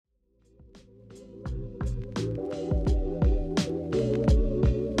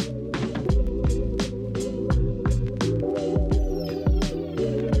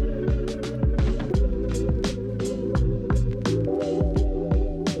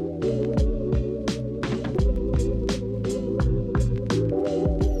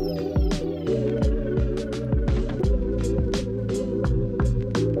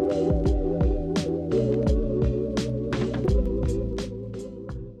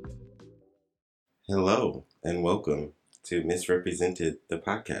Hello and welcome to Misrepresented, the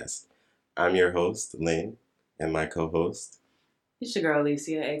podcast. I'm your host, Lynn, and my co-host. It's your girl,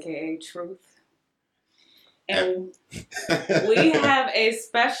 Alicia, aka Truth. And we have a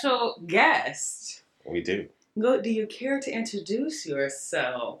special guest. We do. Do you care to introduce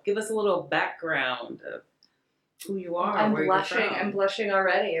yourself? Give us a little background of who you are. I'm where blushing. You're from. I'm blushing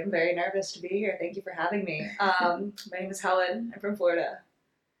already. I'm very nervous to be here. Thank you for having me. My name is Helen. I'm from Florida.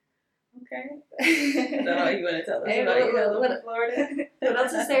 Okay. Is that all you want to tell us about you from Florida? What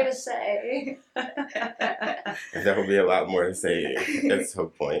else is there to say? There will be a lot more to say at some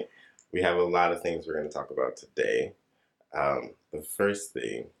point. We have a lot of things we're going to talk about today. The first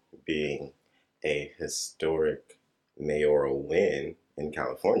thing being a historic mayoral win in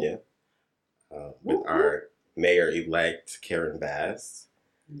California with our mayor-elect Karen Bass.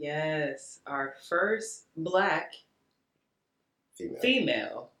 Yes, our first Black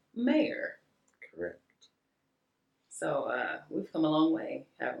female mayor. Correct. So we've come a long way,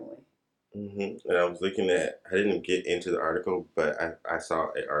 haven't we? Mm-hmm. And I was looking at, I didn't get into the article, but I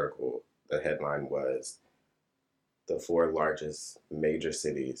saw an article. The headline was the 4 largest major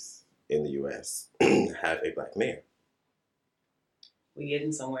cities in the U.S. have a Black mayor. We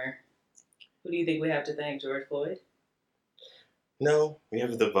getting somewhere. Who do you think we have to thank? George Floyd? No, we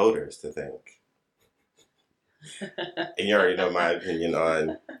have the voters to thank. And you already know my opinion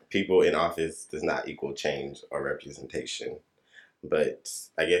on people in office does not equal change or representation. But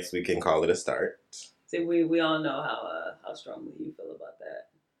I guess we can call it a start. See, we all know how strongly you feel about that.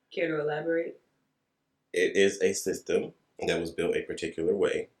 Care to elaborate? It is a system that was built a particular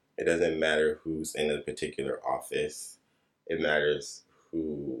way. It doesn't matter who's in a particular office. It matters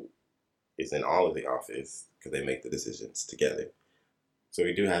who is in all of the office because they make the decisions together. So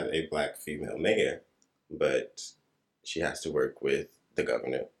we do have a Black female mayor, but she has to work with the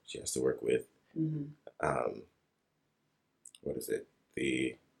governor. She has to work with,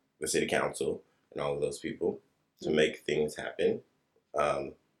 the city council and all of those people to make things happen.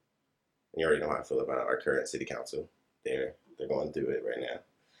 You already know how I feel about our current city council. They're going through it right now.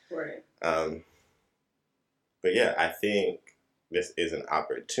 Right. But yeah, I think this is an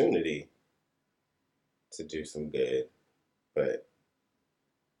opportunity to do some good. But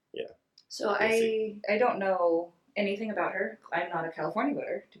yeah. So I don't know anything about her. I'm not a California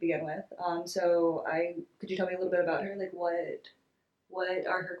voter to begin with. Could you tell me a little bit about her? Like what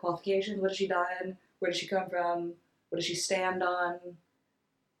are her qualifications? What has she done? Where does she come from? What does she stand on?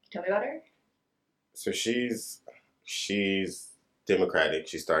 Tell me about her. So she's Democratic.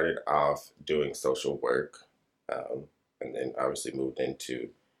 She started off doing social work, and then obviously moved into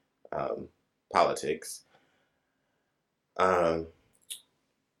politics.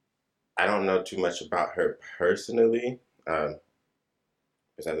 I don't know too much about her personally,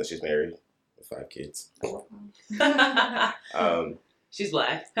 besides that she's married with 5 kids. She's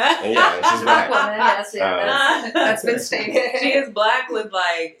Black. Yeah, she's Black. Woman, yes, that's been stated. She is Black with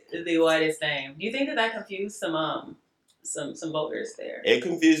like the whitest name. Do you think that confused some voters there? It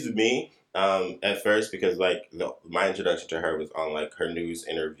confused me at first because like my introduction to her was on like her news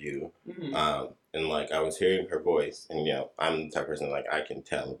interview, and like I was hearing her voice, and I'm the type of person like I can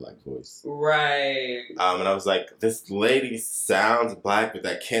tell a Black voice, right? And I was like, this lady sounds Black, but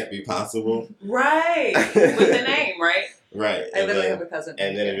that can't be possible, right? With the name, right? Right. I literally have a cousin.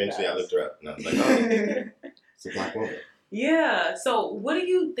 And then eventually I looked her up, and I was like, oh, it's a Black woman. Yeah. So what do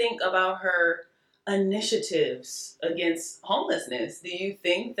you think about her initiatives against homelessness? Do you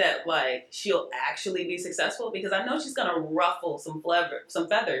think that like she'll actually be successful? Because I know she's gonna ruffle some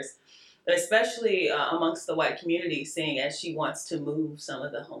feathers, especially amongst the white community, seeing as she wants to move some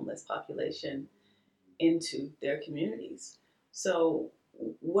of the homeless population into their communities. So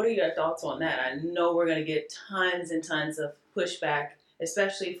what are your thoughts on that? I know we're gonna get tons and tons of pushback,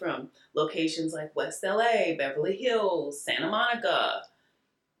 especially from locations like West LA, Beverly Hills, Santa Monica.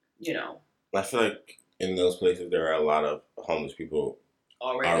 I feel like in those places there are a lot of homeless people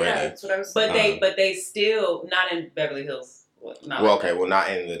already. Yeah, that's what I was saying. But they still not in Beverly Hills. Not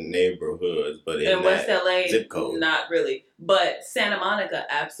in the neighborhoods, but in West LA, zip code. Not really. But Santa Monica,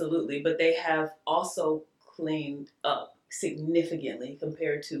 absolutely. But they have also cleaned up significantly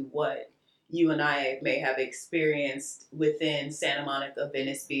compared to what you and I may have experienced within Santa Monica,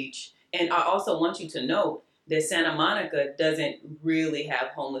 Venice Beach. And I also want you to note that Santa Monica doesn't really have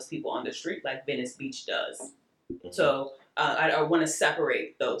homeless people on the street like Venice Beach does. Mm-hmm. So I want to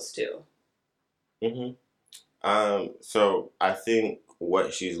separate those two. Mm-hmm. So I think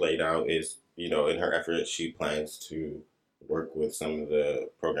what she's laid out is, in her efforts, she plans to work with some of the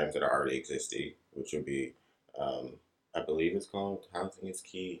programs that are already existing, which would be I believe it's called Housing is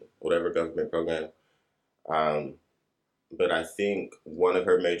Key, whatever government program. Um, but I think one of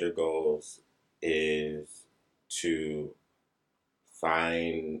her major goals is to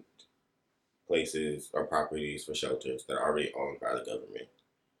find places or properties for shelters that are already owned by the government,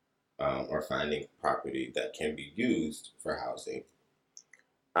 or finding property that can be used for housing.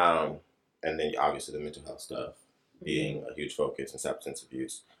 Um, and then obviously the mental health stuff being a huge focus, and substance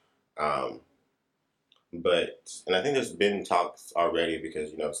abuse. Um, and I think there's been talks already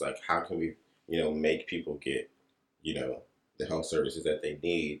because, it's like, how can we, make people get, the health services that they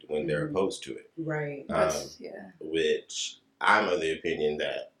need when they're opposed to it. Right. Which I'm of the opinion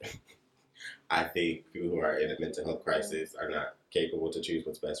that I think people who are in a mental health crisis are not capable to choose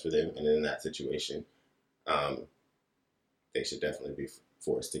what's best for them. And in that situation, they should definitely be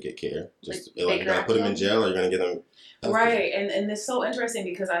forced to get care. Just you're going to put them in jail, or you're going to give them health right care. And it's so interesting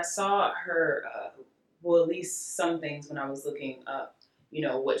because I saw her, well, at least some things when I was looking up,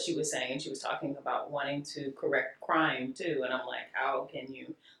 what she was saying. And she was talking about wanting to correct crime too. And I'm like, how can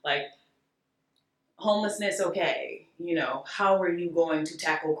you, like, homelessness, okay, how are you going to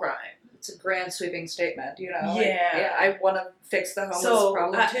tackle crime? It's a grand sweeping statement, Yeah. Like, I want to fix the homeless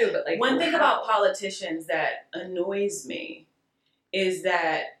problem too, but like, one thing about politicians that annoys me is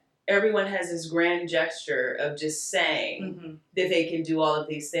that everyone has this grand gesture of just saying that they can do all of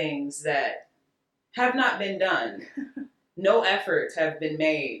these things that have not been done. No efforts have been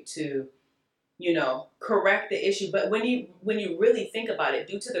made to, correct the issue. But when you really think about it,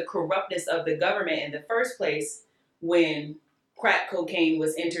 due to the corruptness of the government in the first place, when crack cocaine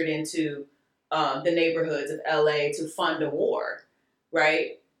was entered into the neighborhoods of LA to fund a war,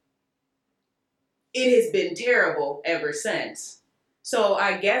 right? It has been terrible ever since. So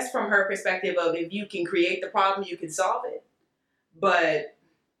I guess from her perspective of, if you can create the problem, you can solve it. But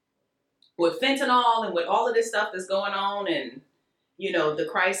with fentanyl and with all of this stuff that's going on, and, the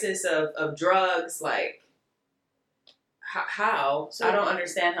crisis of drugs, like, how? So I don't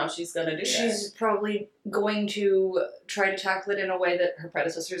understand how she's going to do that. She's probably going to try to tackle it in a way that her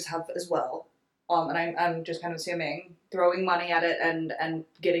predecessors have as well. And I'm just kind of assuming, throwing money at it and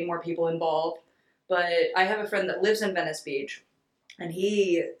getting more people involved. But I have a friend that lives in Venice Beach, and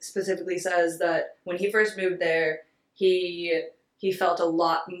he specifically says that when he first moved there, he felt a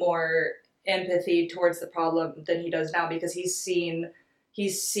lot more empathy towards the problem than he does now, because he's seen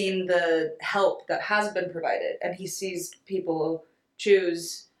the help that has been provided, and he sees people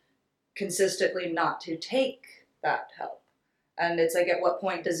choose consistently not to take that help. And it's like, at what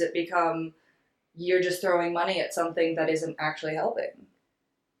point does it become you're just throwing money at something that isn't actually helping?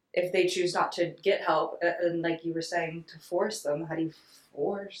 If they choose not to get help, and like you were saying, to force them, how do you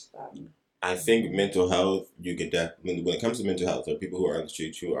force them? I think mental health, you could definitely, when it comes to mental health, there are people who are on the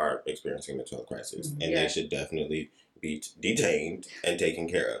streets who are experiencing mental health crisis, and they should definitely be detained and taken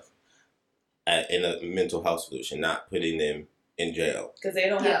care of in a mental health solution, not putting them in jail. Because they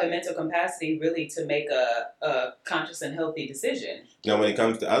don't have the mental capacity really to make a conscious and healthy decision. Now, when it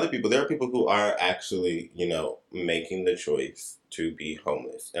comes to other people, there are people who are actually, making the choice to be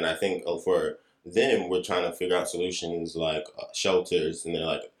homeless. And I think for them, we're trying to figure out solutions like shelters, and they're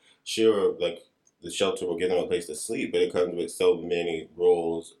like, sure, like, the shelter will give them a place to sleep, but it comes with so many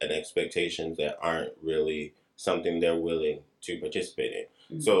rules and expectations that aren't really something they're willing to participate in.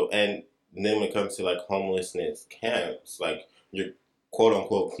 Mm-hmm. So, and then when it comes to like homelessness camps, like, you're quote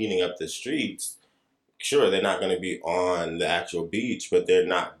unquote cleaning up the streets. Sure, they're not going to be on the actual beach, but they're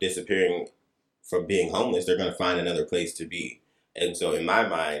not disappearing from being homeless. They're going to find another place to be. And so in my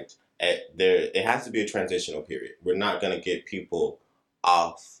mind, it has to be a transitional period. We're not going to get people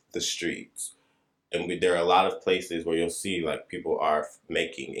off the streets. And there are a lot of places where you'll see, like, people are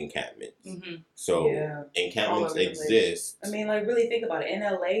making encampments. Mm-hmm. So encampments exist. I mean, like, really think about it. In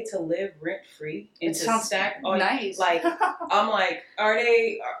LA, to live rent-free and to stack all nice. Like, I'm like,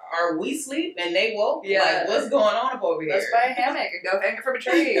 are we asleep and they woke? Yeah. Like, what's going on up over here? Let's buy a hammock and go hang it from a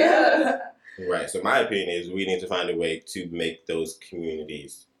tree. Right. So my opinion is we need to find a way to make those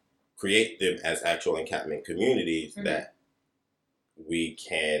communities, create them as actual encampment communities that we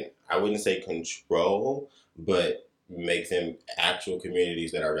can, I wouldn't say control, but make them actual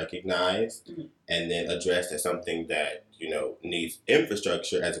communities that are recognized and then addressed as something that, needs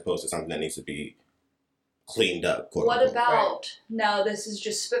infrastructure as opposed to something that needs to be cleaned up. What about, now this is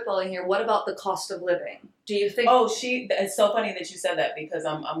just spitballing here, what about the cost of living? Do you think... it's so funny that you said that, because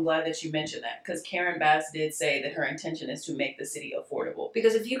I'm glad that you mentioned that, because Karen Bass did say that her intention is to make the city affordable.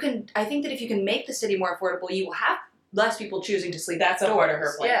 Because I think that if you can make the city more affordable, you will have less people choosing to sleep. That's a part of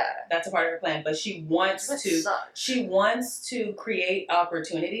her plan. Yeah. That's a part of her plan. But she wants to create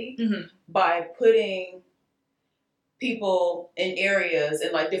opportunity by putting people in areas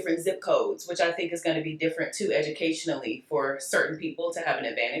in like different zip codes, which I think is going to be different too educationally for certain people to have an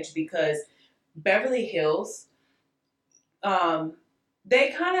advantage because Beverly Hills, they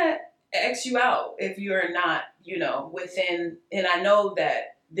kind of X you out if you're not, within. And I know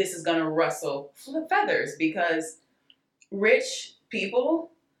that this is going to rustle feathers because rich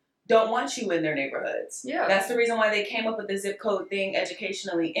people don't want you in their neighborhoods. Yeah. That's the reason why they came up with the zip code thing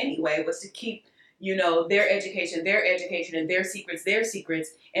educationally anyway, was to keep, their education, and their secrets,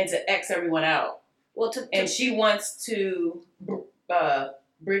 and to X everyone out. Well, and she wants to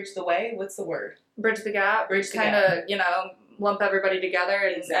bridge the way. What's the word? Bridge the gap. Kind of, lump everybody together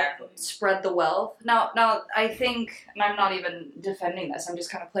and exactly spread the wealth. Now, I think, and I'm not even defending this, I'm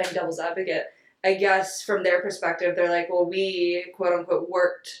just kind of playing devil's advocate. I guess from their perspective, they're like, well, we, quote unquote,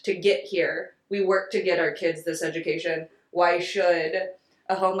 worked to get here. We worked to get our kids this education. Why should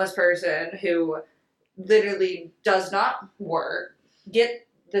a homeless person who literally does not work get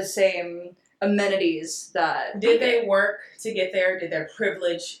the same amenities that... Did they work to get there? Did their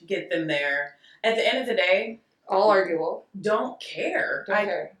privilege get them there? At the end of the day... All arguable. Don't care.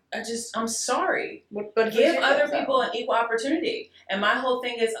 I'm sorry. But give other people an equal opportunity. And my whole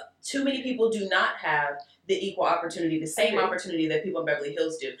thing is, too many people do not have the equal opportunity, the same opportunity that people in Beverly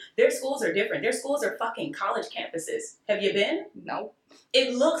Hills do. Their schools are different. Their schools are fucking college campuses. Have you been? No.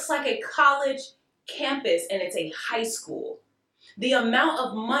 It looks like a college campus and it's a high school. The amount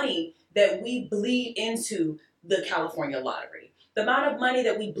of money that we bleed into the California lottery, the amount of money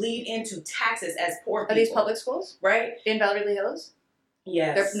that we bleed into taxes as poor people. Are these public schools? Right? In Beverly Hills?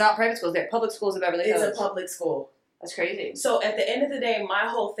 Yes. They're not private schools. They're public schools in Beverly Hills. It's a public school. That's crazy. So at the end of the day, my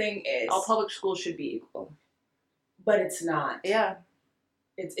whole thing is... all public schools should be equal. But it's not. Yeah.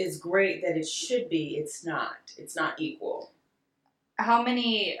 It's great that it should be. It's not. It's not equal. How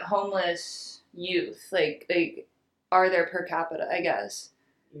many homeless youth, are there per capita, I guess?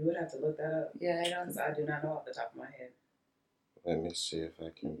 You would have to look that up. Yeah, I don't... Because I do not know off the top of my head. Let me see if I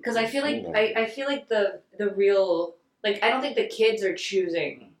can... Because I feel like the real... I don't think the kids are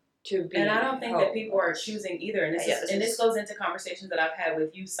choosing to be... And I don't think that people are choosing either. And this goes into conversations that I've had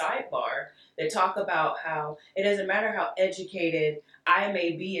with you, sidebar, that talk about how it doesn't matter how educated I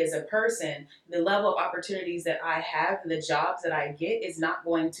may be as a person, the level of opportunities that I have and the jobs that I get is not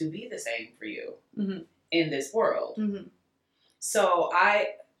going to be the same for you in this world. Mm-hmm. So I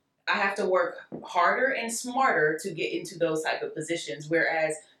have to work harder and smarter to get into those type of positions,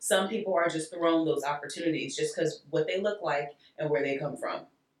 whereas some people are just thrown those opportunities just because what they look like and where they come from.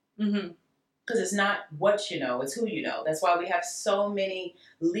 Because it's not what you know, it's who you know. That's why we have so many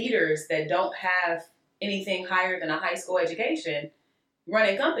leaders that don't have anything higher than a high school education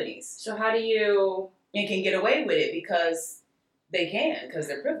running companies. So how do you... and can get away with it because they can, because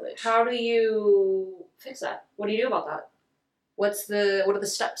they're privileged. How do you fix that? What do you do about that? What are the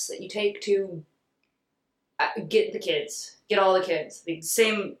steps that you take to get all the kids the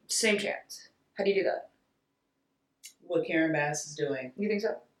same chance? How do you do that? What Karen Bass is doing. You think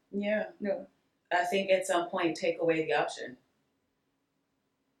so? Yeah. No. I think at some point take away the option.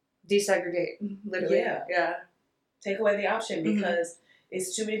 Desegregate, literally. Yeah. Take away the option because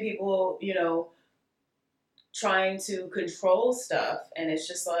it's too many people, trying to control stuff, and it's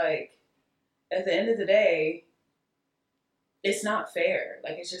just like, at the end of the day, it's not fair.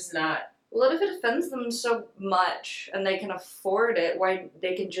 It's just not. Well, if it offends them so much and they can afford it, why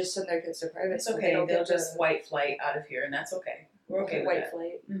they can just send their kids to private It's school? okay. They'll just white flight out of here, and that's okay. We're okay with white that.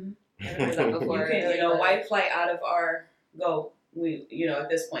 flight. Mm-hmm. I've heard that before. You can, white flight out of our go. We, at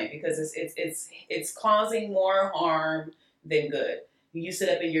this point, because it's causing more harm than good. You sit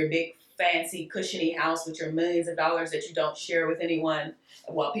up in your big, fancy, cushiony house with your millions of dollars that you don't share with anyone,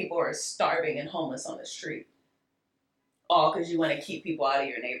 while people are starving and homeless on the street. All because you want to keep people out of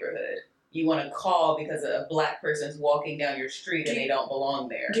your neighborhood. You want to call because a black person's walking down your street and they don't belong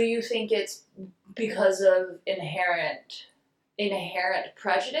there. Do you think it's because of inherent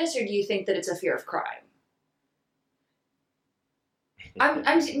prejudice, or do you think that it's a fear of crime? I'm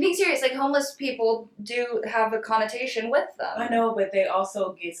being serious. Homeless people do have a connotation with them. I know, but they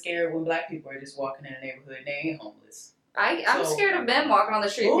also get scared when black people are just walking in a neighborhood and they ain't homeless. I'm scared of men walking on the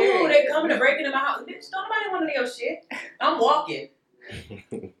street. Ooh, they coming to break into my house. Bitch, don't nobody want to know your shit. I'm walking.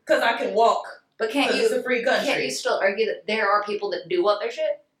 Because I can walk. But it's a free country. Can't you still argue that there are people that do want their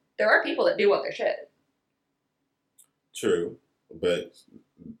shit? There are people that do want their shit. True, but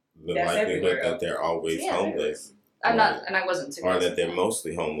the likelihood that they're always homeless, I'm not, and I wasn't or that they're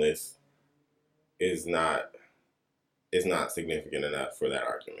mostly homeless, is not significant enough for that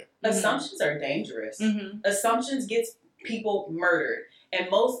argument. Assumptions are dangerous. Assumptions gets people murdered, and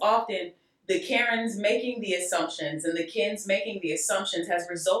most often the Karens making the assumptions and the Kens making the assumptions has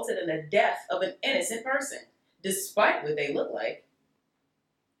resulted in the death of an innocent person, despite what they look like.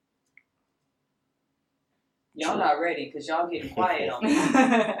 Y'all not ready because y'all getting quiet on me.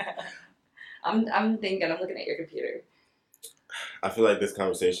 I'm thinking. I'm looking at your computer. I feel like this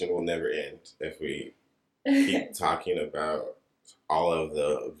conversation will never end if we keep talking about all of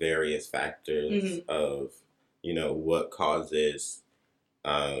the various factors of, what causes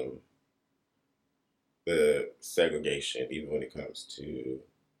the segregation, even when it comes to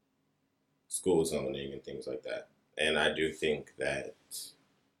school zoning and things like that. And I do think that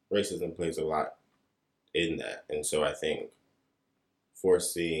racism plays a lot in that. And so I think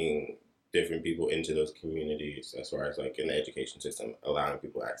forcing different people into those communities, as far as like in the education system, allowing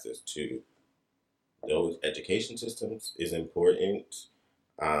people access to those education systems is important.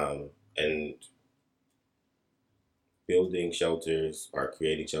 And building shelters or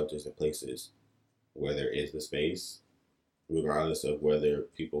creating shelters in places where there is the space, regardless of whether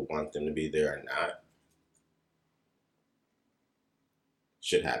people want them to be there or not,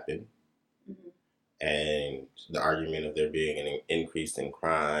 should happen. And the argument of there being an increase in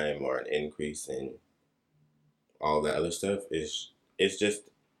crime or an increase in all that other stuff it's just,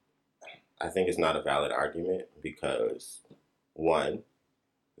 I think it's not a valid argument because, one,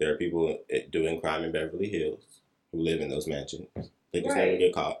 there are people doing crime in Beverly Hills who live in those mansions. They just never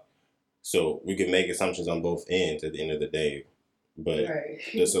get caught. So we can make assumptions on both ends at the end of the day. But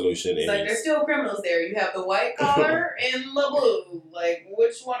the solution is... like, there's still criminals there. You have the white collar and the blue. Like,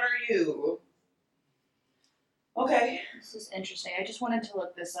 which one are you? Okay. This is interesting. I just wanted to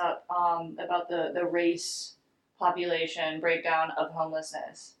look this up about the race population breakdown of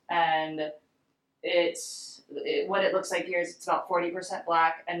homelessness. And what it looks like here is it's about 40%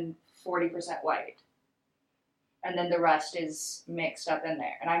 black and 40% white. And then the rest is mixed up in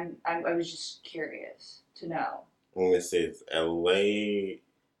there. And I was just curious to know. And this is LA,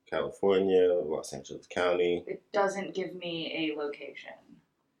 California, Los Angeles County. It doesn't give me a location.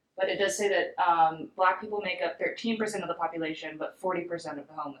 But it does say that black people make up 13% of the population, but 40% of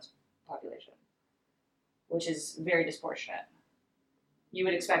the homeless population, which is very disproportionate. You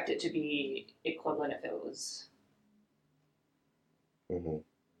would expect it to be equivalent if it was.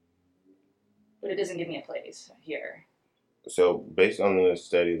 But it doesn't give me a place here. So based on the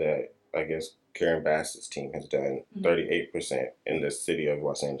study that I guess Karen Bass's team has done, 38% in the city of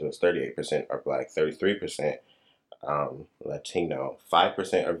Los Angeles, 38% are black, 33% Latino,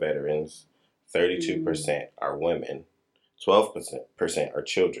 5% are veterans, 32% are women, 12% are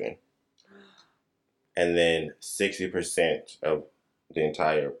children, and then 60% of the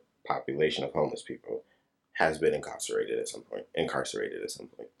entire population of homeless people has been incarcerated at some point.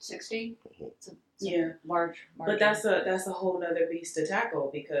 60? It's a large margin. But that's a whole nother beast to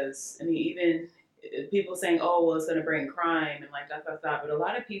tackle because, I mean, even people saying, oh, well, it's going to bring crime and like that. But a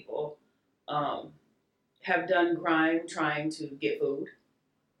lot of people have done crime trying to get food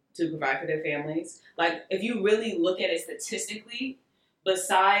to provide for their families. Like, if you really look at it statistically,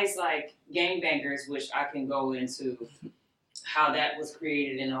 besides like gangbangers, which I can go into how that was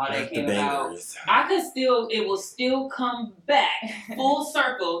created and how that came about, it will still come back full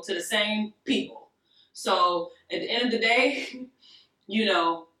circle to the same people. So at the end of the day,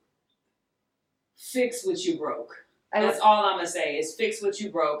 fix what you broke. That's all I'm gonna say is fix what you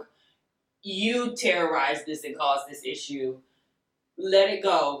broke. You terrorized this and caused this issue. Let it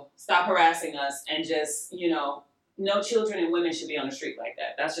go. Stop harassing us and just, no children and women should be on the street like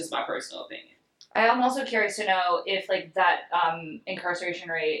that. That's just my personal opinion. I am also curious to know if like that incarceration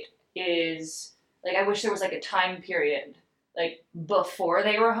rate is like, I wish there was like a time period like before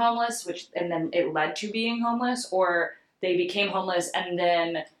they were homeless, and then it led to being homeless, or they became homeless and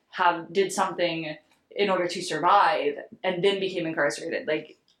then did something in order to survive and then became incarcerated.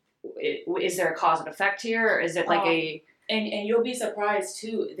 Like, is there a cause and effect here, or is it like a... And you'll be surprised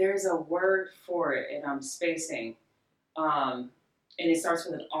too. There's a word for it, and I'm spacing. And it starts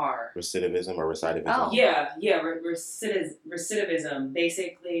with an R. Recidivism or recidivism? Oh. Yeah. Recidivism.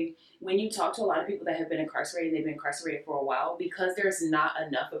 Basically, when you talk to a lot of people that have been incarcerated, they've been incarcerated for a while, because there's not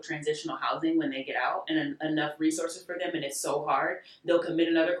enough of transitional housing when they get out and enough resources for them, and it's so hard. They'll commit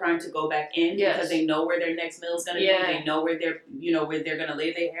another crime to go back in because they know where their next meal is going to be. They know where they're going to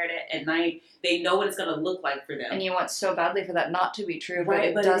lay their head at night. They know what it's going to look like for them. And you want so badly for that not to be true, but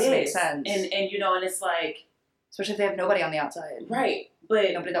it does make sense. And it's like... Especially if they have nobody on the outside. Right.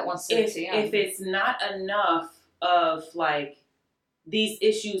 But nobody that wants to see them. If it's not enough of, like, these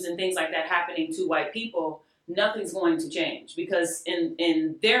issues and things like that happening to white people, nothing's going to change. Because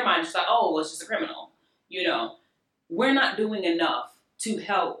in their mind, it's like, oh, well, it's just a criminal. We're not doing enough to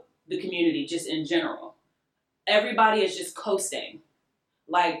help the community just in general. Everybody is just coasting,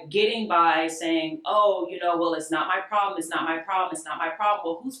 like getting by saying, oh, well, it's not my problem, it's not my problem, it's not my problem.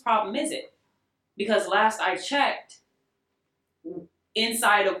 Well, whose problem is it? Because last I checked,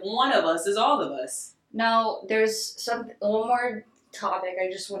 inside of one of us is all of us. Now, there's one more topic I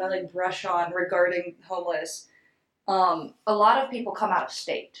just want to like brush on regarding homeless. A lot of people come out of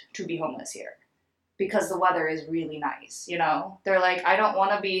state to be homeless here because the weather is really nice. They're like, I don't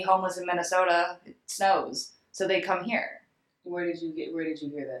want to be homeless in Minnesota. It snows, so they come here. Where did you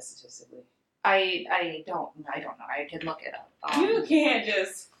hear that statistically? I don't know. I can look it up. You can't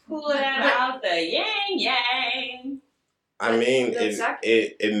just pull that out the yang. I mean,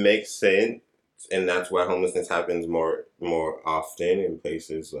 exactly. it makes sense, and that's why homelessness happens more often in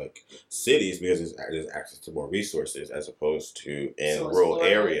places like cities, because there's access to more resources as opposed to in rural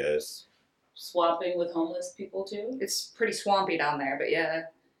areas. Swapping with homeless people too? It's pretty swampy down there, but yeah.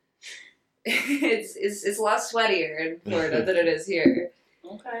 It's a lot sweatier in Florida than it is here.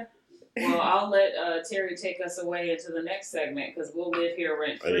 Okay. Well, I'll let Terry take us away into the next segment because we'll live here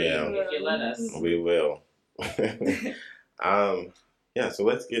rent free if you let us. We will. So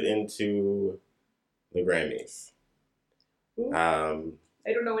let's get into the Grammys. I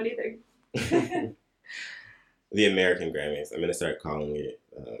don't know anything. The American Grammys. I'm going to start calling it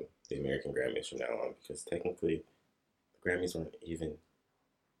the American Grammys from now on, because technically the Grammys weren't even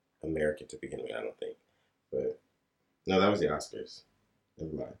American to begin with, I don't think. But no, that was the Oscars.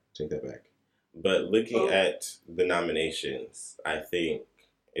 Never mind. Take that back. But looking at the nominations, I think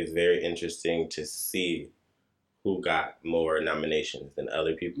it's very interesting to see who got more nominations than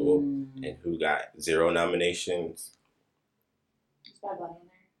other people and who got 0 nominations. Is Bad Bunny in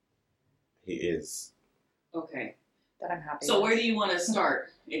there? He is. Okay. That I'm happy So with. where do you want to start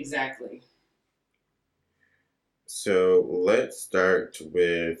exactly? So let's start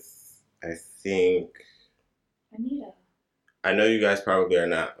with, I think... Anita. I know you guys probably are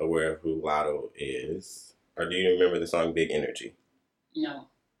not aware of who Lotto is. Or do you remember the song Big Energy? No.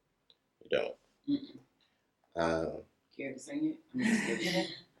 You don't? Mm-mm. Care to sing it? I'm just kidding.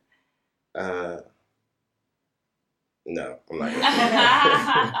 No, I'm not going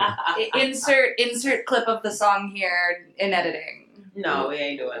to. Insert clip of the song here in editing. No, we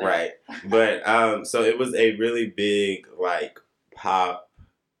ain't doing it. Right. But, so it was a really big, like, pop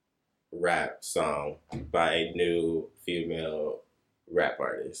rap song by a new female rap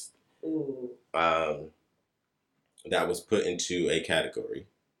artist. Ooh. That was put into a category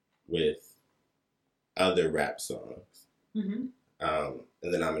with other rap songs in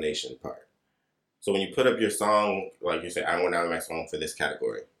the nomination part. So when you put up your song, like you say, I want to nominate my song for this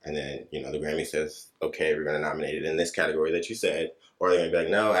category, and then, the Grammy says, okay, we're going to nominate it in this category that you said, or they're going to be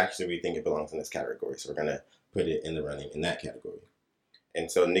like, no, actually, we think it belongs in this category, so we're going to put it in the running in that category. And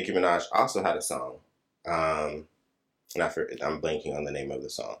so Nicki Minaj also had a song. I'm blanking on the name of the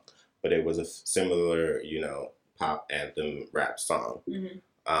song, but it was a similar, pop anthem rap song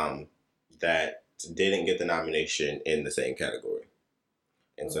that didn't get the nomination in the same category.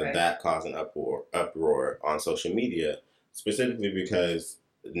 And so that caused an uproar on social media, specifically because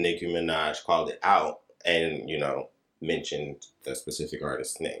Nicki Minaj called it out and, mentioned the specific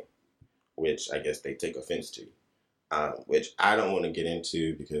artist's name, which I guess they take offense to. Which I don't want to get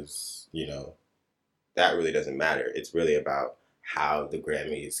into because, that really doesn't matter. It's really about how the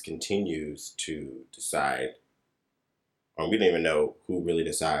Grammys continues to decide, or we don't even know who really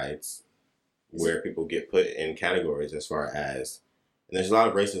decides where people get put in categories as far as, and there's a lot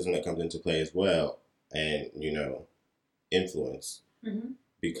of racism that comes into play as well, and, influence,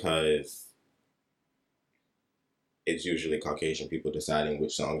 because it's usually Caucasian people deciding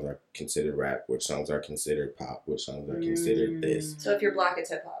which songs are considered rap, which songs are considered pop, which songs are considered this. So if you're black, it's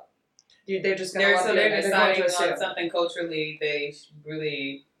hip hop. They're just going to they're deciding on something culturally they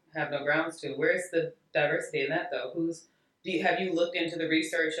really have no grounds to. Where's the diversity in that though? Have you looked into the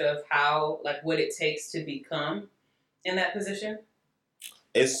research of how, like, what it takes to become in that position?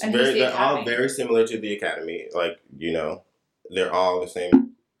 They're all very similar to the Academy. Like, they're all the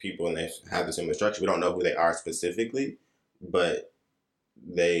same people and they have the similar structure. We don't know who they are specifically, but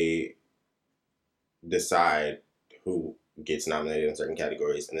they decide who gets nominated in certain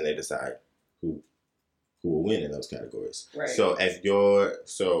categories, and then they decide who will win in those categories. Right. So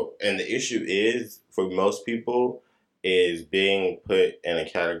and the issue is, for most people, is being put in a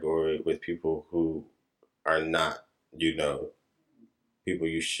category with people who are not, people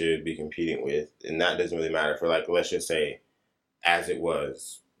you should be competing with. And that doesn't really matter for, like, let's just say, As It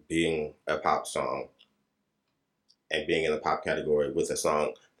Was being a pop song and being in the pop category with a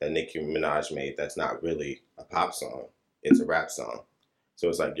song that Nicki Minaj made that's not really a pop song. It's a rap song. So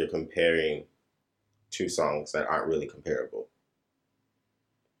it's like you're comparing two songs that aren't really comparable.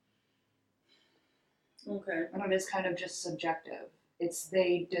 Okay. And it is kind of just subjective. It's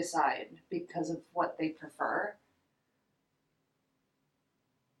they decide because of what they prefer.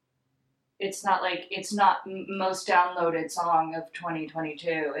 It's not like it's not most downloaded song of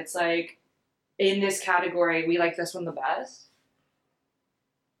 2022. It's like in this category, we like this one the best.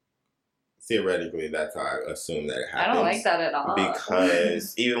 Theoretically, that's how I assume that it happens. I don't like that at all.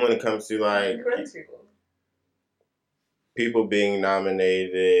 Because even when it comes to like people being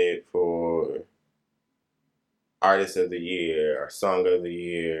nominated for Artist of the Year or Song of the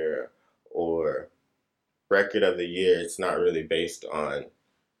Year or Record of the Year, it's not really based on,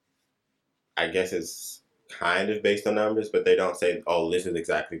 I guess it's kind of based on numbers, but they don't say, oh, this is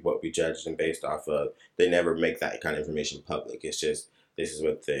exactly what we judged and based off of. They never make that kind of information public. It's just, this is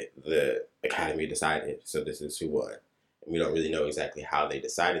what the Academy decided, so this is who won. And we don't really know exactly how they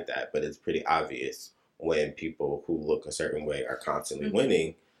decided that, but it's pretty obvious when people who look a certain way are constantly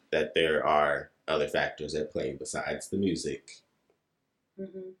winning that there are other factors at play besides the music.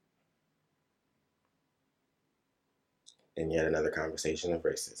 Mm-hmm. And yet another conversation of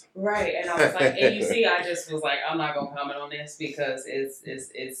racism. Right, and I was like, and you see, I just was like, I'm not gonna comment on this because it's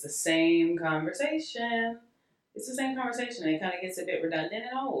the same conversation. It's the same conversation. It kind of gets a bit redundant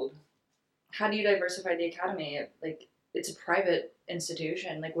and old. How do you diversify the academy? Like, it's a private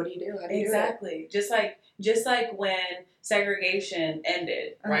institution. Like, what do you do? How do you exactly do it? Just like when segregation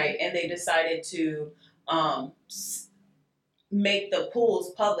ended, right, and they decided to make the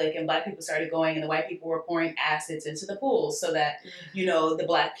pools public, and black people started going, and the white people were pouring acids into the pools so that the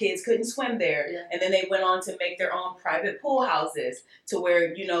black kids couldn't swim there. And then they went on to make their own private pool houses to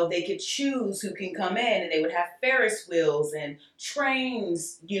where they could choose who can come in, and they would have Ferris wheels and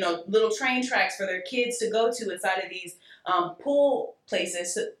trains, little train tracks for their kids to go to inside of these pool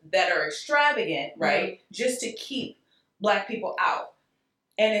places that are extravagant, right, just to keep black people out.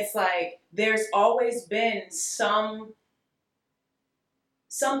 And it's like there's always been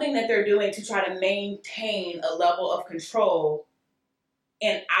something that they're doing to try to maintain a level of control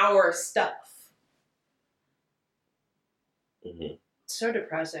in our stuff. Mm-hmm. So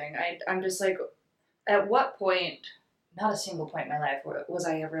depressing. I'm just like, at what point, not a single point in my life was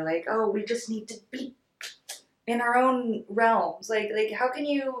I ever like, oh, we just need to be in our own realms. Like how can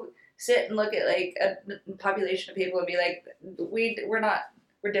you sit and look at like a population of people and be like,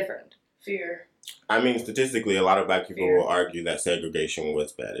 we're different. Fear. I mean, statistically, a lot of black people will argue that segregation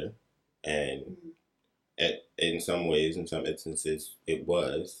was better. And in some ways, in some instances, it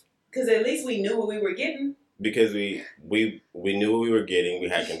was. Because at least we knew what we were getting. Because we knew what we were getting. We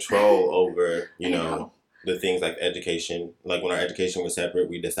had control over, the things like education. Like when our education was separate,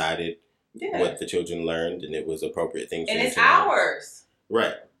 we decided what the children learned, and it was appropriate things. And it's ours.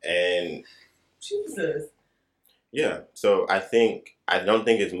 Right. And Jesus. Yeah. So I don't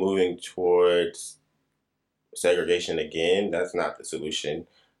think it's moving towards segregation again. That's not the solution.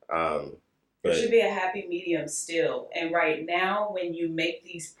 But there should be a happy medium still. And right now, when you make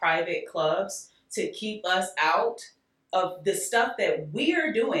these private clubs to keep us out of the stuff that we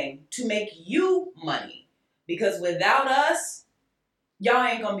are doing to make you money, because without us, y'all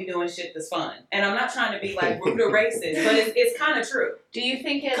ain't gonna be doing shit that's fun. And I'm not trying to be like rude or racist, but it's kind of true. Do you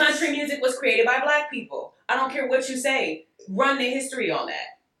think it's... Country music was created by black people. I don't care what you say. Run the history on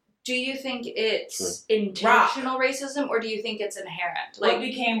that. Do you think it's intentional racism, or do you think it's inherent? Like, what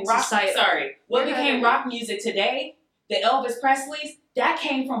became rock? What became rock music today? The Elvis Presleys, that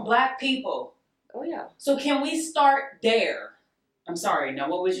came from black people. Oh yeah. So can we start there? I'm sorry. Now,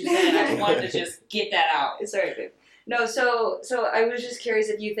 what was you saying? I just wanted to just get that out. It's very good. No, so I was just curious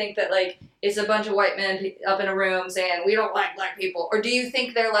if you think that like it's a bunch of white men up in a room saying we don't like black people, or do you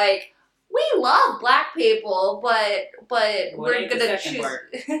think they're like, we love black people, but we're gonna choose.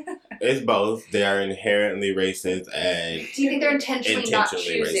 It's both. They are inherently racist, and do you think they're intentionally not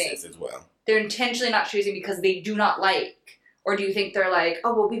choosing? Racist as well. They're intentionally not choosing because they do not like, or do you think they're like,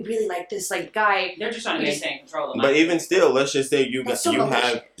 oh well, we really like this like guy? They're just trying to maintain control. But even still, let's just say you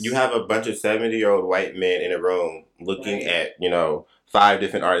have a bunch of 70-year-old white men in a room looking at 5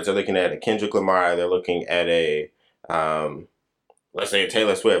 different artists. They're looking at a Kendrick Lamar. They're looking at a let's say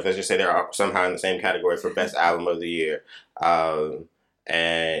Taylor Swift. Let's just say they're somehow in the same category for Best Album of the Year.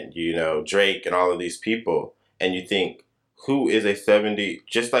 And, Drake and all of these people. And you think, who is a 70...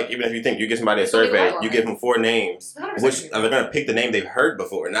 Just like, even if you think you give somebody a survey, you give them 4 names, which they're going to pick the name they've heard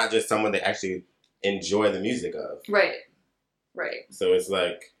before, not just someone they actually enjoy the music of. Right. So it's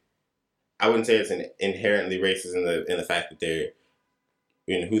like, I wouldn't say it's inherently racist in the fact that they're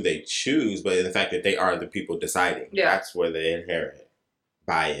in who they choose, but in the fact that they are the people deciding. Yeah. That's where they inherit.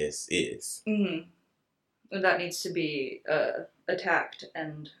 bias is. Mm-hmm. And that needs to be attacked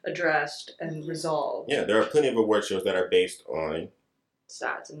and addressed and resolved. Yeah, there are plenty of award shows that are based on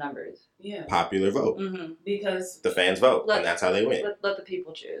Stats and numbers. Yeah. popular vote. Mm-hmm. Because The fans vote, and that's how they win. Let the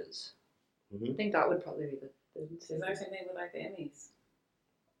people choose. Mm-hmm. I think that would probably be the it's the exact same thing with like the Emmys,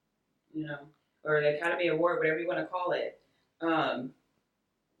 you know, or the Academy Award, whatever you want to call it.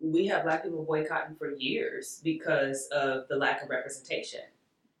 We have Black people boycotting for years because of the lack of representation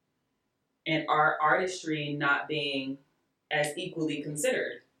and our artistry not being as equally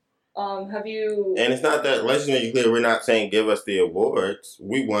considered. Have you? And it's not that, let's just make it clear, we're not saying give us the awards.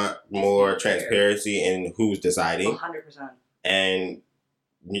 We want more transparency in who's deciding. 100%. And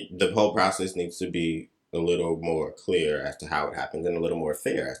the whole process needs to be a little more clear as to how it happens and a little more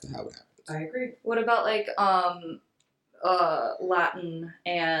fair as to how it happens. I agree. What about like Latin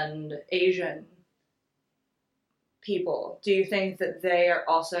and Asian people? Do you think that they are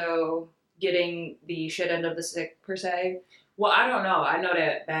also getting the shit end of the stick per se? Well, I don't know. I know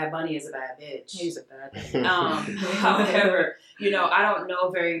that Bad Bunny is a bad bitch. He's a bad bitch. However, I don't know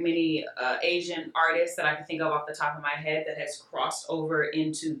very many Asian artists that I can think of off the top of my head that has crossed over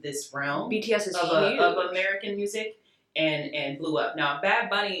into this realm BTS is of American music and blew up. Now, Bad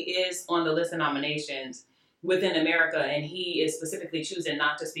Bunny is on the list of nominations within America, and he is specifically choosing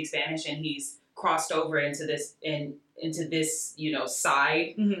not to speak Spanish, and he's crossed over into this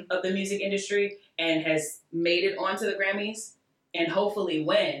side of the music industry and has made it onto the Grammys and hopefully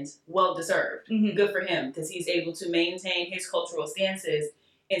wins. Well deserved. Good for him, because he's able to maintain his cultural stances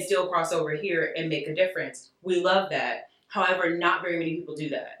and still cross over here and make a difference. We love that. However, not very many people do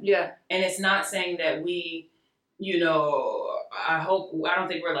that. Yeah. And it's not saying that we, I don't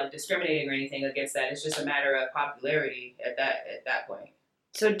think we're like discriminating or anything against that. It's just a matter of popularity at that point.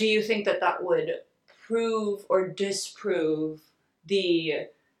 So do you think that would prove or disprove the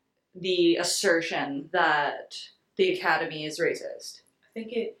assertion that the Academy is racist? I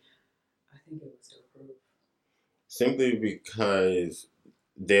think it would still prove. Simply because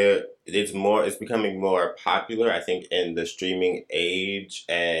it's becoming more popular, I think, in the streaming age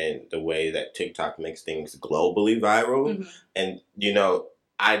and the way that TikTok makes things globally viral. And,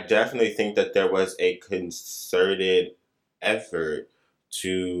 I definitely think that there was a concerted effort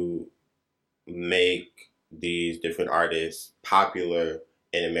to make these different artists popular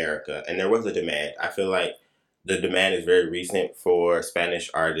in America. And there was a demand. I feel like the demand is very recent for Spanish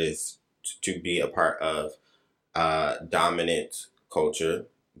artists to be a part of dominant culture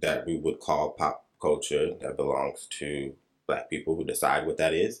that we would call pop culture that belongs to Black people who decide what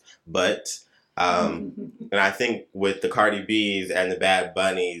that is. But, and I think with the Cardi B's and the Bad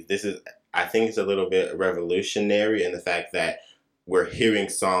Bunnies, I think it's a little bit revolutionary in the fact that we're hearing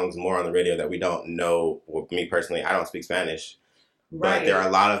songs more on the radio that we don't know. Well, me personally, I don't speak Spanish. Right. But there are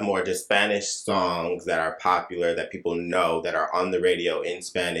a lot of more just Spanish songs that are popular that people know that are on the radio in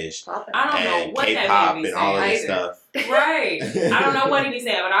Spanish. I don't know what K-pop that and all of this stuff. Right. I don't know what he be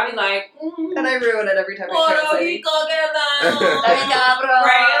saying, but I'll be like, and I ruin it every time I translate. Right?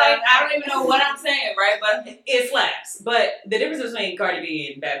 Like, I don't even know what I'm saying, right? But it slaps. But the difference between Cardi B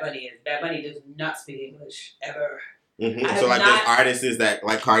and Bad Bunny is Bad Bunny does not speak English ever. So like there's artists that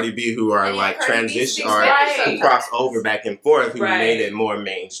like Cardi B who are like transition or cross over back and forth who made it more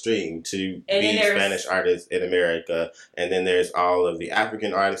mainstream to be Spanish artists in America. And then there's all of the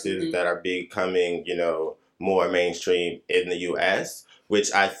African artists that are becoming, more mainstream in the US,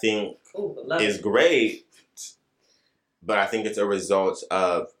 which I think is great. But I think it's a result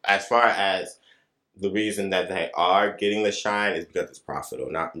of, as far as the reason that they are getting the shine is because it's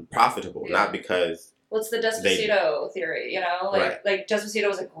profitable, not because. Well, it's the Despacito theory, Like Despacito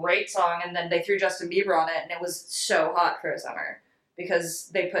was a great song, and then they threw Justin Bieber on it, and it was so hot for a summer because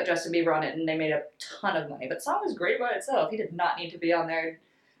they put Justin Bieber on it, and they made a ton of money. But the song was great by itself. He did not need to be on there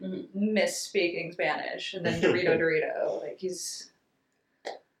misspeaking Spanish, and then Dorito, like he's.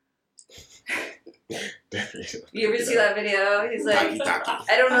 You ever see that video? He's like,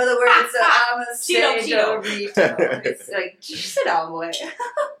 I don't know the words, so I'm gonna say Dorito. It's like, just sit down, boy.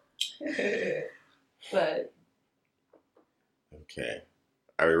 But okay,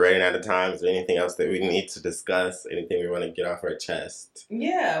 are we running out of time? Is there anything else that we need to discuss? Anything we want to get off our chest?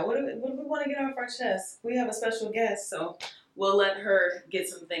 Yeah, what do we want to get off our chest? We have a special guest, so we'll let her get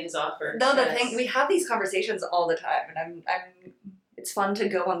some things off her chest. The thing, we have these conversations all the time, and I'm. It's fun to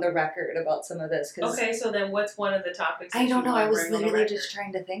go on the record about some of this. Okay, so then what's one of the topics? I don't know. I was literally just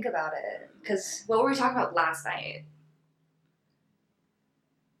trying to think about it because what were we talking about last night?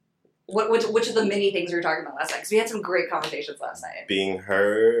 Which of the many things we were talking about last night? Because we had some great conversations last night. Being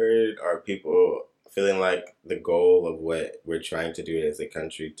heard, or people feeling like the goal of what we're trying to do as a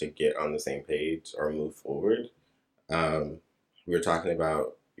country to get on the same page or move forward. We were talking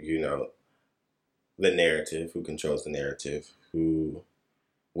about, the narrative, who controls the narrative,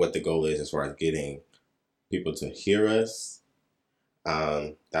 what the goal is as far as getting people to hear us.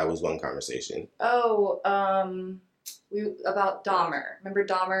 That was one conversation. Oh, about Dahmer. Remember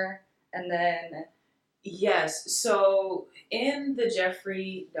Dahmer? And then Yes. So in the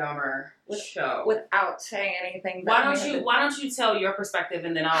Jeffrey Dahmer show, without saying anything, why don't you tell your perspective,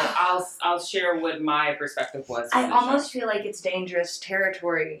 and then I'll share what my perspective was. I almost feel like it's dangerous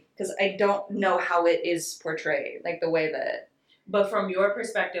territory because I don't know how it is portrayed, like the way that. But from your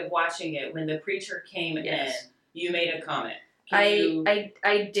perspective, watching it, when the preacher came in, you made a comment.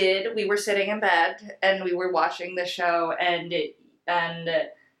 I did. We were sitting in bed and we were watching the show,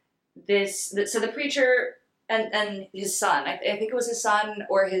 so the preacher and his son, I think it was his son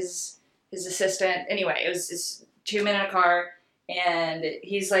or his assistant. Anyway, it was just two men in a car, and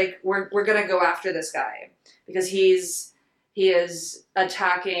he's like, we're gonna go after this guy because he is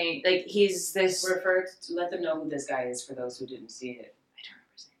attacking. Like he's this. Let them know who this guy is for those who didn't see it. I don't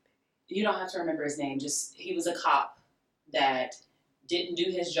remember his name. You don't have to remember his name. Just he was a cop that didn't do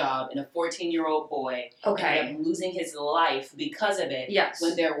his job, and a 14-year-old boy ended up losing his life because of it. Yes.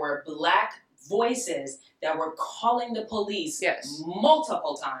 When there were black voices that were calling the police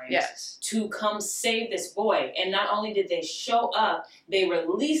multiple times to come save this boy. And not only did they show up, they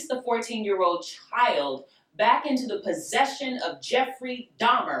released the 14-year-old child back into the possession of Jeffrey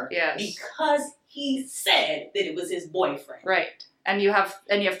Dahmer because he said that it was his boyfriend. Right. And you have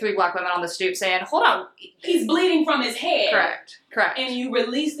three black women on the stoop saying, hold on. He's bleeding from his head. Correct. And you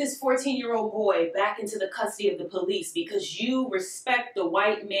release this 14-year-old boy back into the custody of the police because you respect the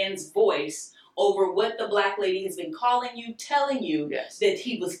white man's voice over what the black lady has been calling you, telling you that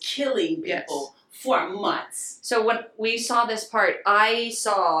he was killing people for months. So when we saw this part, I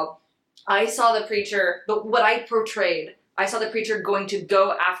saw the preacher, but what I portrayed, I saw the preacher going to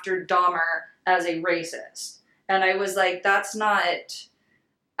go after Dahmer as a racist. And I was like, that's not,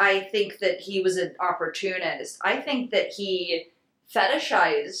 I think that he was an opportunist. I think that he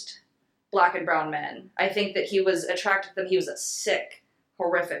fetishized black and brown men. I think that he was attracted to them. He was a sick,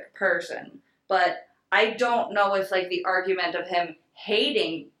 horrific person. But I don't know if, like, the argument of him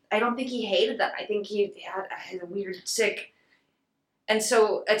hating, I don't think he hated them. I think he had a weird, sick. And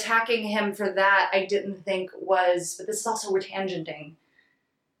so attacking him for that, I didn't think was, but this is also, we're tangenting.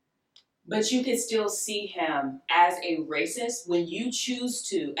 But you could still see him as a racist when you choose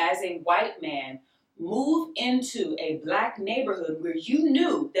to, as a white man, move into a black neighborhood where you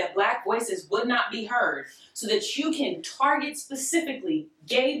knew that black voices would not be heard so that you can target specifically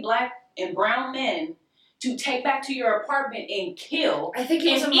gay, black, and brown men to take back to your apartment and kill. I think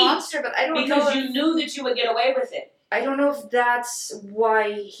he was a monster, but I don't know. Because you knew that you would get away with it. I don't know if that's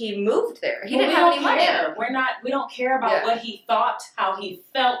why he moved there. He didn't have any money. We don't care about what he thought, how he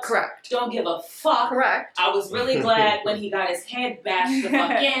felt. Correct. Don't give a fuck. Correct. I was really glad when he got his head bashed the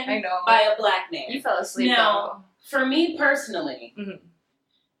fuck in I know. by a black man. You fell asleep. Now, for me personally,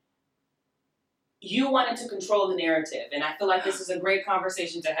 you wanted to control the narrative, and I feel like this is a great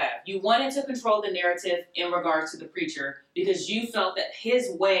conversation to have. You wanted to control the narrative in regards to the preacher because you felt that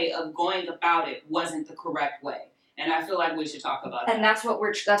his way of going about it wasn't the correct way. And I feel like we should talk about and that's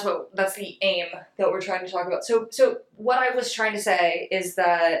the aim that we're trying to talk about. So what I was trying to say is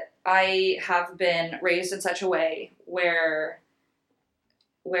that I have been raised in such a way where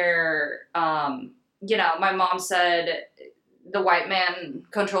my mom said the white man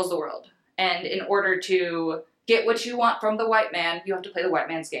controls the world. And in order to get what you want from the white man, you have to play the white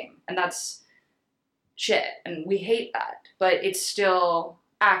man's game. And that's shit. And we hate that. But it's still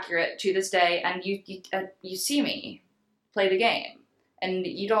accurate to this day, and you see me play the game, and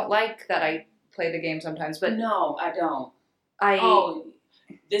you don't like that I play the game sometimes, but no, I don't.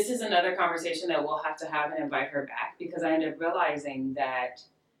 This is another conversation that we'll have to have and invite her back because I ended up realizing that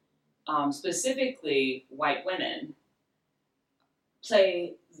specifically white women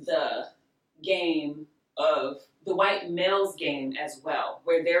play the game of the white male's game as well,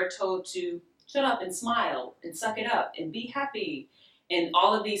 where they're told to shut up and smile and suck it up and be happy. And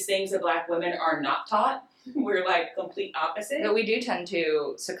all of these things that black women are not taught, we're like complete opposite. But we do tend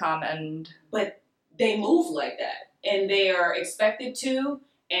to succumb But they move like that. And they are expected to,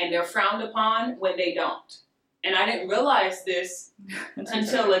 and they're frowned upon when they don't. And I didn't realize this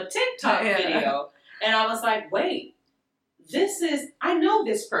until a TikTok video. And I was like, wait, I know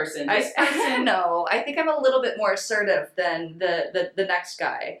this person. I know. I think I'm a little bit more assertive than the next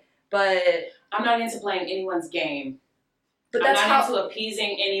guy. But I'm not into playing anyone's game. But I'm that's not how. into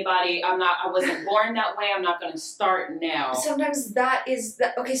appeasing anybody. I wasn't born that way. I'm not going to start now. Sometimes that is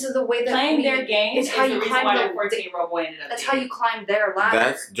that. Okay, so the way that Playing their games is how the you reason climb why the that 14-year-old boy ended up That's dead. how you climb their ladder.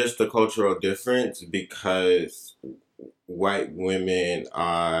 That's just a cultural difference because white women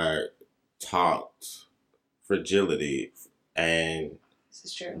are taught fragility and This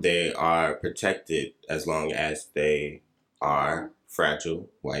is true. they are protected as long as they are fragile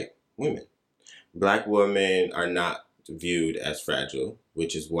white women. Black women are not viewed as fragile,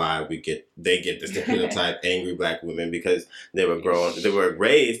 which is why they get the stereotype angry black women because they were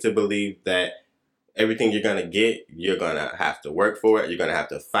raised to believe that everything you're gonna get, you're gonna have to work for it, you're gonna have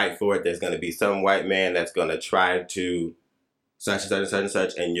to fight for it. There's gonna be some white man that's gonna try to such and such and such and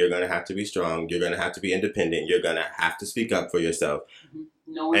such, and you're gonna have to be strong, you're gonna have to be independent, you're gonna have to speak up for yourself.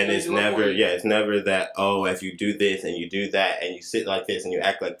 No And it's never that, oh, if you do this and you do that and you sit like this and you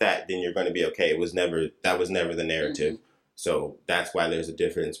act like that, then you're gonna be okay. That was never the narrative. Mm-hmm. So that's why there's a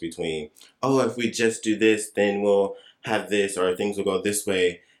difference between, oh, if we just do this, then we'll have this, or things will go this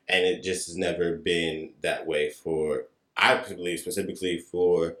way. And it just has never been that way I believe, specifically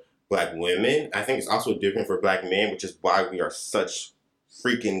for black women. I think it's also different for black men, which is why we are such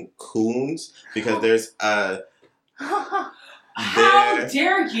freaking coons. Because there's how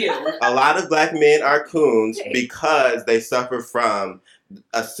dare you? A lot of black men are coons because they suffer from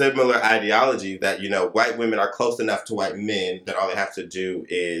a similar ideology that, white women are close enough to white men that all they have to do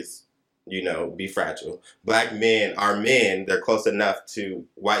is, be fragile. Black men are men. They're close enough to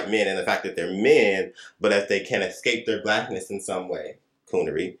white men and the fact that they're men, but if they can escape their blackness in some way,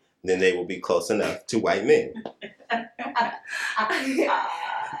 coonery, then they will be close enough to white men.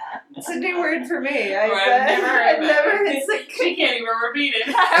 It's a new word for me. I've never heard that. She can't even repeat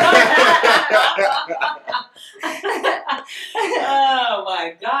it. Oh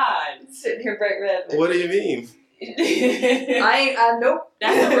my God. Sitting here bright red. What do you mean? Nope.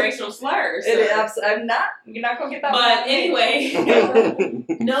 That's a racial slur. I'm not. You're not gonna get that. But anyway,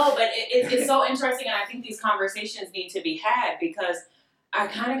 no. But it's so interesting, and I think these conversations need to be had because I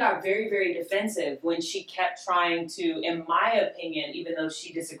kind of got very, very defensive when she kept trying to, in my opinion, even though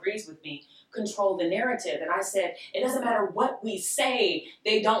she disagrees with me, control the narrative. And I said, it doesn't matter what we say,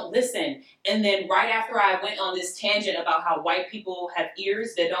 they don't listen. And then right after I went on this tangent about how white people have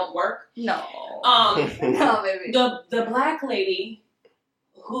ears that don't work. No. No, baby. The black lady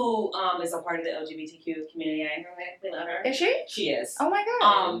who is a part of the LGBTQ community, we love her. Is she? She is. Oh my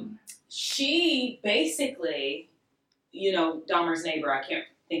God. She basically, Dahmer's neighbor, I can't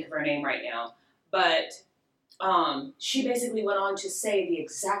think of her name right now, but she basically went on to say the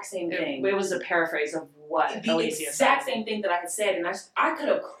exact same thing. It was a paraphrase of what the exact same thing that I had said, and I could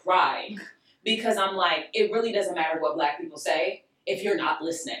have cried because I'm like, it really doesn't matter what black people say if you're not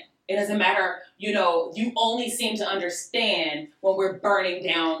listening. It doesn't matter, you only seem to understand when we're burning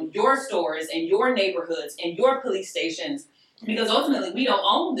down your stores and your neighborhoods and your police stations because ultimately we don't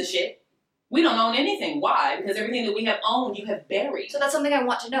own the shit. We don't own anything. Why? Because everything that we have owned, you have buried. So that's something I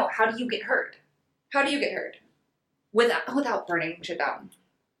want to know. How do you get heard? How do you get heard? Without burning shit down.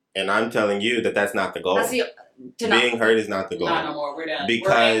 And I'm telling you that that's not the goal. Being heard is not the goal. Not no more. We're done.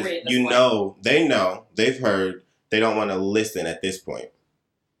 Because they know, they've heard, they don't want to listen at this point.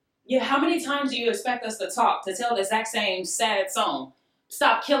 Yeah, how many times do you expect us to talk, to tell the exact same sad song?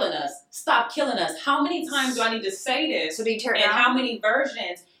 Stop killing us. Stop killing us. How many times do I need to say this? So do you tear it and down? How many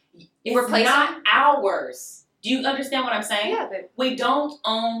versions? It's not ours. Do you understand what I'm saying? Yeah, but we don't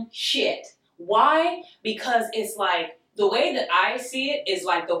own shit. Why? Because it's like, the way that I see it is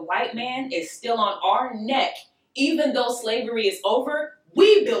like the white man is still on our neck. Even though slavery is over,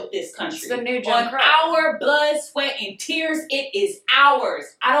 we built this country. It's the new Jim Crow. On our blood, sweat, and tears, it is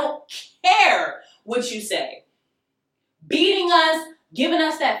ours. I don't care what you say. Beating us, giving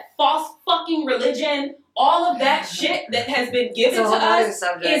us that false fucking religion, all of that shit that has been given to us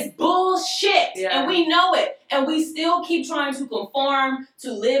is bullshit. Yeah. And we know it. And we still keep trying to conform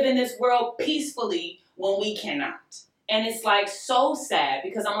to live in this world peacefully when we cannot. And it's like so sad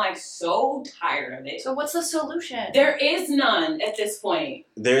because I'm like so tired of it. So what's the solution? There is none at this point.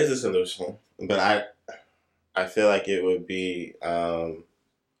 There is a solution. But I feel like it would be,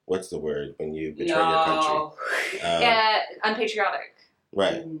 what's the word when you betray your country? Unpatriotic.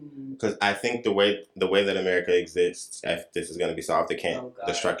 Right. Because I think the way that America exists, if this is going to be solved,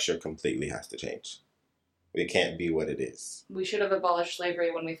 the structure completely has to change. It can't be what it is. We should have abolished slavery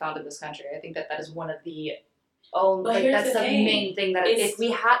when we founded this country. I think that is one of the that's the main thing that if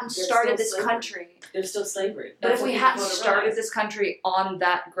we hadn't started this country, there's still slavery. But if we hadn't started this country on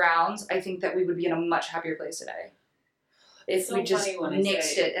that grounds, I think that we would be in a much happier place today. It's if we so just funny when they nixed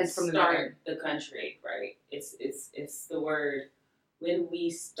say it and from the start the country, right? It's the word when we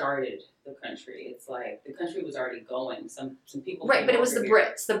started the country. It's like the country was already going. Some people right, came but it was over the here.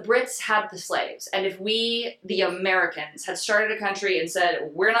 Brits. The Brits had the slaves, and if we, the Americans, had started a country and said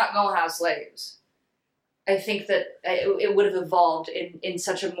we're not gonna have slaves, I think that it would have evolved in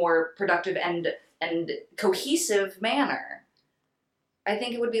such a more productive and cohesive manner. I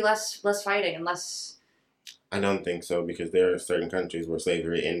think it would be less fighting and less. I don't think so because there are certain countries where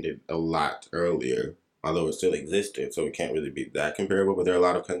slavery ended a lot earlier, although it still existed, so it can't really be that comparable. But there are a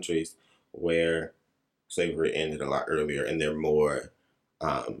lot of countries where slavery ended a lot earlier, and they're more,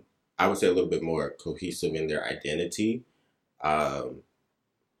 I would say, a little bit more cohesive in their identity. Um,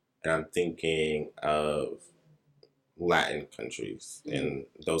 and I'm thinking of Latin countries and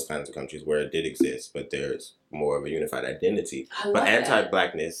those kinds of countries where it did exist, but there's more of a unified identity. But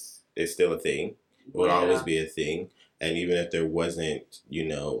anti-blackness is still a thing. It will always be a thing. And even if there wasn't,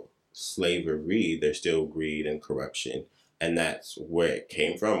 slavery, there's still greed and corruption. And that's where it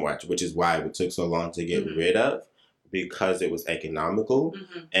came from, which is why it took so long to get rid of, because it was economical.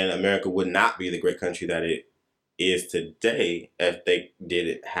 And America would not be the great country that it is today if they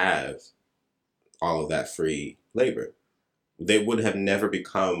didn't have all of that free labor. They would have never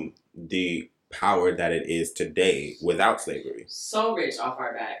become the power that it is today without slavery. So rich off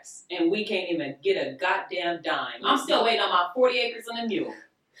our backs, and we can't even get a goddamn dime. I'm still waiting on my 40 acres and a mule.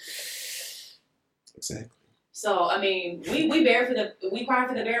 Exactly. So I mean, we cry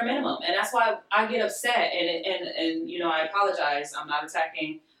for the bare minimum, and that's why I get upset. And I apologize. I'm not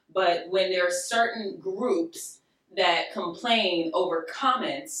attacking, but when there are certain groups that complain over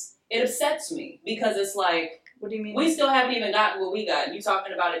comments, it upsets me because it's like. What do you mean? We still haven't even gotten what we got. You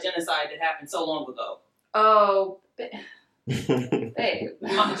talking about a genocide that happened so long ago. Oh, babe.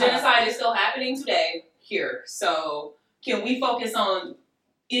 Genocide is still happening today here. So can we focus on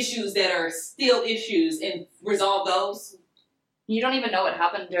issues that are still issues and resolve those? You don't even know what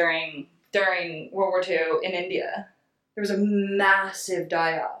happened during World War II in India. There was a massive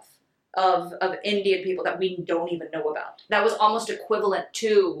die-off of Indian people that we don't even know about. That was almost equivalent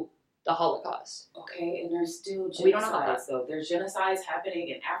to the Holocaust. Okay, and there's still genocides, we don't know about that. though. There's genocides happening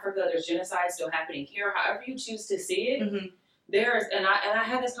in Africa. There's genocides still happening here. However you choose to see it, there's and I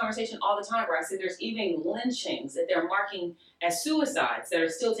have this conversation all the time where I say there's even lynchings that they're marking as suicides that are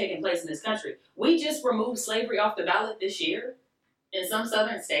still taking place in this country. We just removed slavery off the ballot this year in some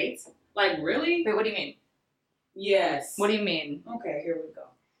southern states. Like, really? Wait, what do you mean? Yes. What do you mean? Okay, here we go.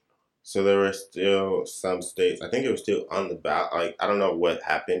 So there were still some states, I think it was still on the ballot. Like, I don't know what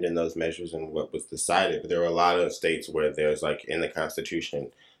happened in those measures and what was decided, but there were a lot of states where there's, like, in the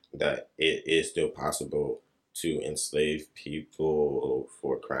Constitution that it is still possible to enslave people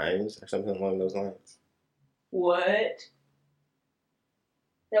for crimes or something along those lines. What?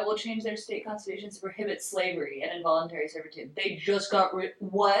 That will change their state constitutions to prohibit slavery and involuntary servitude. They just got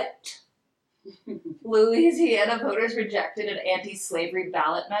what? Louisiana voters rejected an anti-slavery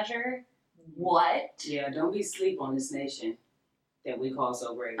ballot measure? What? Yeah, don't be asleep on this nation that we call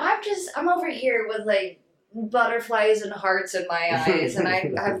so great. I'm over here with, like, butterflies and hearts in my eyes, and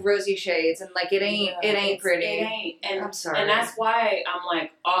I have rosy shades, and, like, it ain't pretty. It ain't. And, I'm sorry. And that's why I'm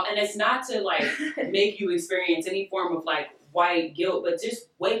like, and it's not to, like, make you experience any form of, like, white guilt, but just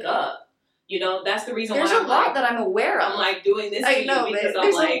wake up. That's the reason There's why a lot that I'm aware of. I'm like doing this. I know, because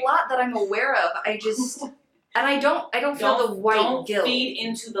there's like, a lot that I'm aware of. I just, and I don't feel the white don't guilt. Feed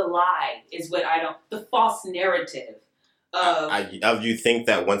into the lie is what the false narrative of. You think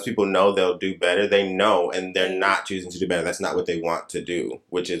that once people know they'll do better, they know, and they're not choosing to do better. That's not what they want to do,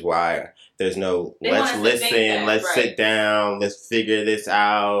 which is why there's no, let's listen, let's sit down, let's figure this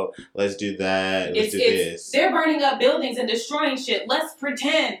out, let's do that, let's do this. They're burning up buildings and destroying shit. Let's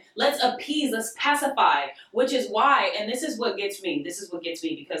pretend, let's appease, let's pacify, which is why, and this is what gets me,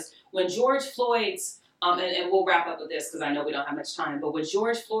 because when George Floyd's, and we'll wrap up with this because I know we don't have much time, but when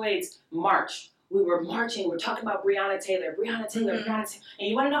George Floyd's march, we were marching, we're talking about Breonna Taylor, and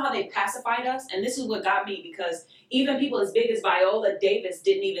you want to know how they pacified us? And this is what got me, because even people as big as Viola Davis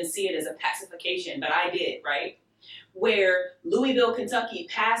didn't even see it as a pacification, but I did, right? Where Louisville, Kentucky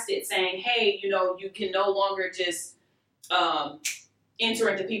passed it saying, hey, you can no longer just enter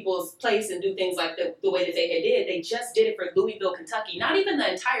into people's place and do things like the way that they did. They just did it for Louisville, Kentucky, not even the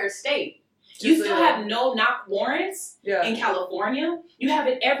entire state. You still have no-knock warrants in California. You have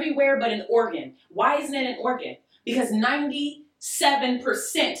it everywhere but in Oregon. Why isn't it in Oregon? Because 97%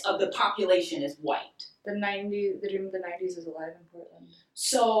 of the population is white. The dream of the 90s is alive in Portland.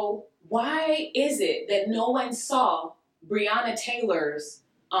 So why is it that no one saw Breonna Taylor's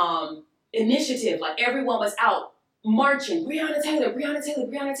initiative? Like, everyone was out marching, Breonna Taylor, Breonna Taylor,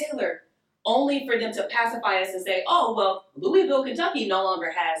 Breonna Taylor, only for them to pacify us and say, oh, well, Louisville, Kentucky no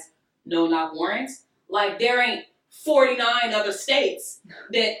longer has no-knock warrants. Like, there ain't 49 other states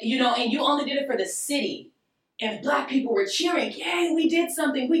that, you know, and you only did it for the city. And black people were cheering, yay, we did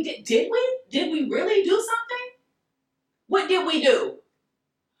something. Did we? Did we really do something? What did we do?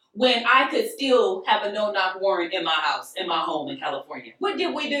 When I could still have a no-knock warrant in my house, in my home in California. What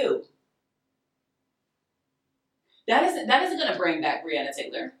did we do? That isn't going to bring back Breonna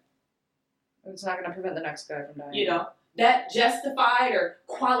Taylor. It's not going to prevent the next guy from dying. You know, that justified or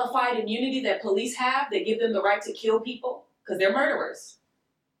qualified immunity that police have, that give them the right to kill people because they're murderers.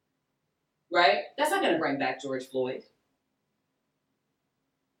 Right? That's not going to bring back George Floyd.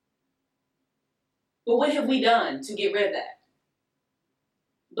 But what have we done to get rid of that?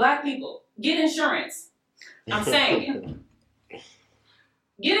 Black people, get insurance. I'm saying it.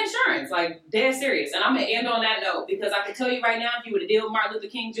 Get insurance, like dead serious. And I'm going to end on that note because I can tell you right now, if you would have did what Martin Luther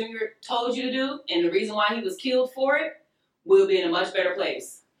King Jr. told you to do, and the reason why he was killed for it, we'll be in a much better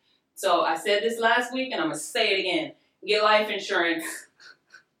place. So I said this last week, and I'm going to say it again. Get life insurance.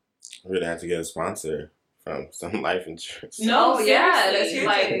 We're going to have to get a sponsor from some life insurance. No, yeah, seriously.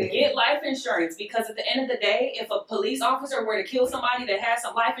 that's Like, get life insurance because at the end of the day, if a police officer were to kill somebody that has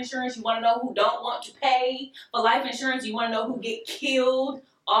some life insurance, you want to know who don't want to pay for life insurance? You want to know who get killed?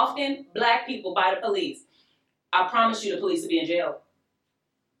 Often, black people by the police. I promise you the police will be in jail.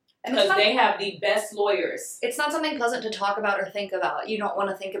 Because they have the best lawyers. It's not something pleasant to talk about or think about. You don't want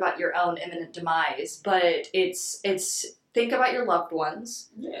to think about your own imminent demise, but it's think about your loved ones.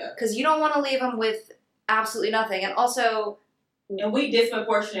 Yeah. Because you don't want to leave them with absolutely nothing. And also... And we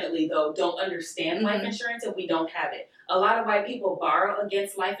disproportionately, though, don't understand life insurance and we don't have it. A lot of white people borrow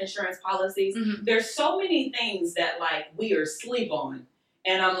against life insurance policies. Mm-hmm. There's so many things that, like, we are asleep on.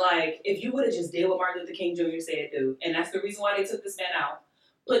 And I'm like, if you would have just did what Martin Luther King Jr. said, do, and that's the reason why they took this man out,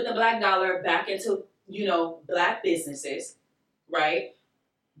 put the black dollar back into, you know, black businesses, right?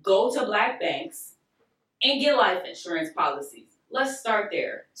 Go to black banks and get life insurance policies. Let's start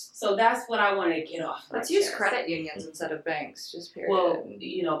there. So that's what I want to get off. Let's use credit unions instead of banks, just period. Well,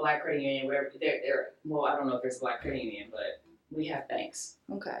 you know, black credit union, whatever. Well, I don't know if there's a black credit union, but we have banks.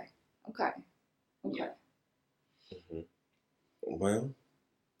 Okay. Yeah. Mm-hmm. Well,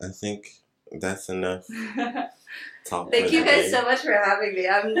 I think that's enough talk. Thank you guys so much for having me.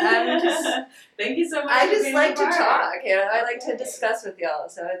 I'm just thank you so much. I just like to talk, you know. I like to discuss with y'all,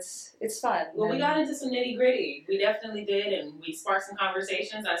 so it's fun. Well, we got into some nitty gritty. We definitely did, and we sparked some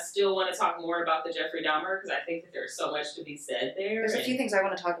conversations. I still want to talk more about the Jeffrey Dahmer because I think that there's so much to be said there. There's a few things I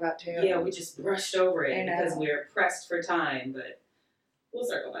want to talk about too. Yeah, we just brushed over it because we're pressed for time, but we'll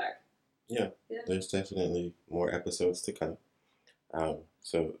circle back. Yeah, there's definitely more episodes to come.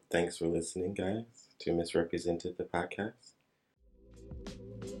 So thanks for listening, guys, to Misrepresented the podcast.